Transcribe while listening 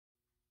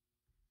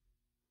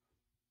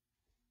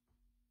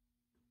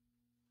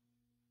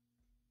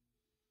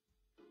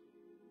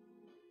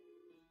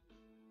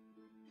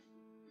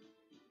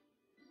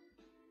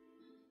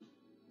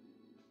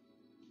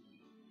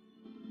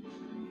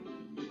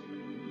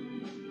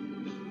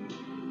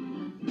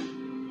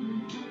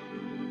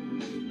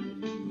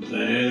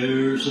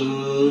There's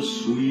a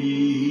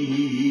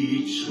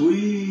sweet,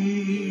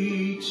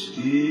 sweet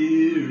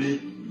spirit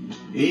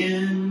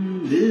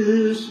in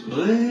this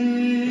place,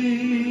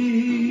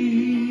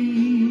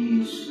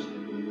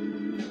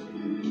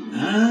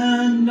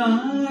 and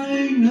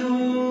I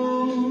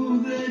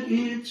know that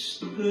it's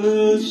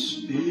the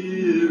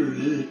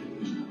Spirit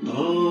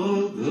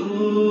of the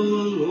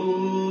Lord.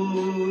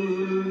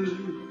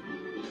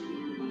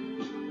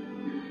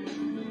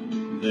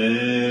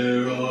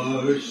 There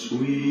are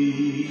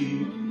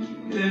sweet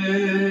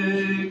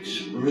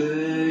expressions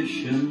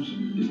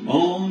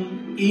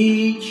on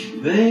each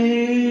face,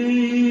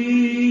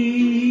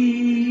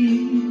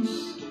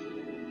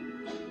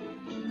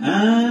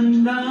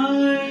 and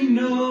I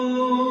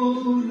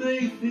know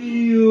they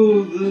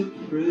feel the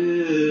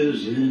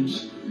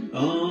presence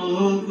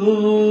of the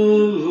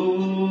Lord.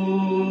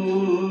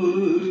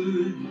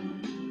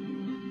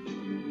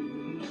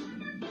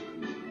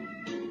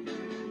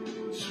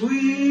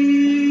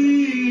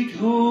 Sweet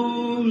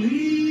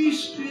Holy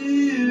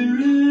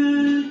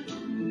Spirit,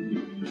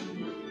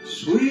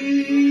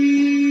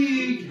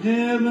 sweet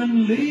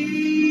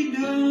heavenly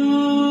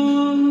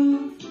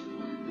dove,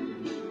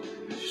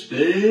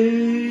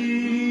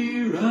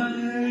 stay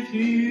right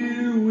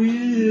here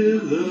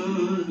with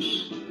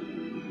us,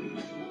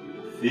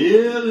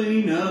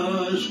 filling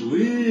us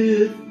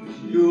with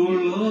your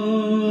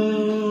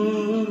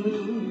love.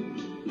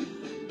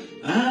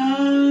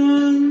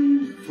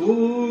 And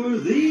for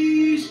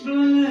these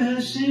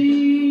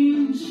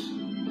blessings,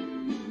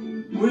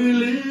 we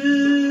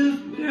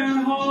lift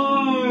our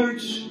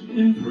hearts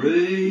in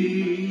praise.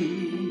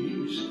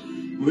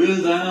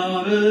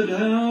 Without a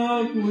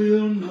doubt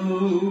we'll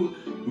know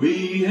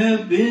we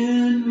have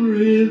been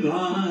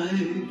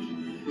revived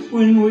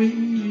when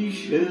we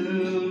shall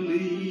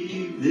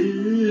leave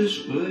this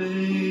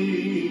place.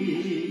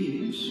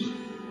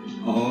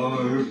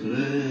 Our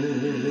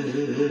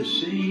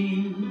blessings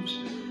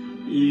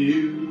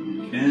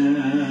you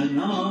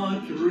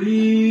cannot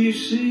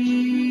receive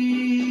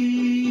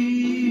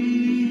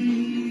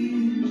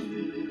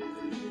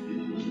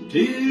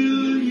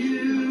till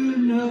you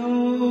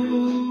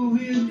know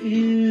Him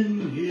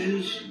in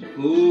His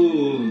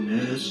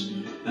fullness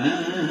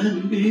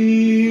and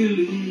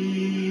believe.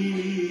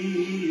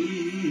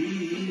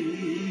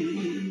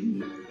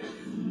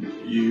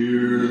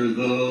 You're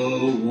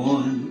the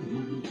one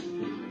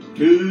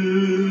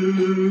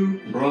to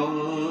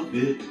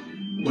profit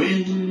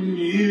when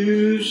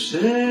you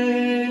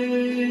say,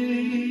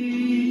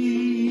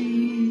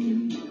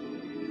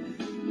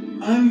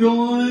 I'm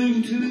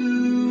going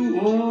to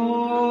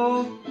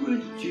walk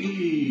with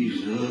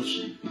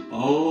Jesus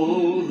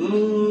all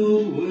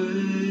the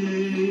way.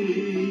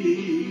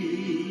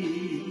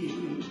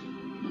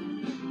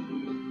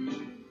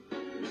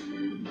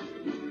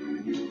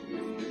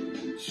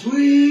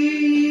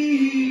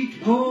 Sweet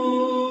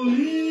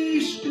Holy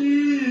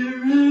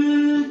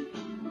Spirit,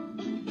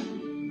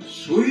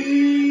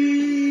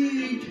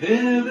 sweet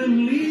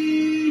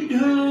heavenly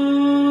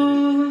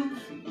dove,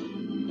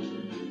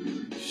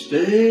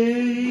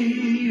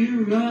 stay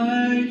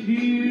right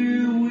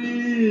here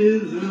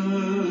with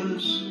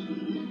us,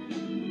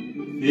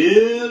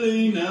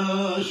 filling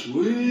us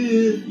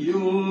with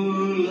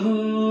your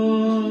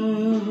love.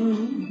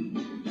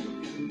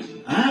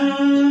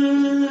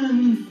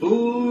 And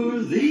for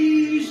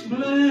these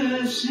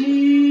blessings,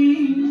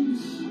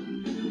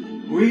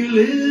 we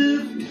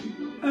lift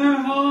our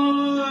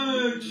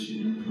hearts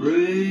in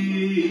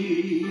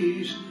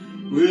praise.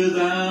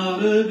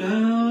 Without a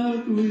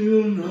doubt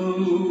we'll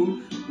know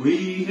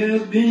we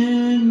have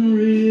been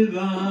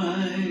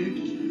revived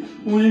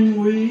when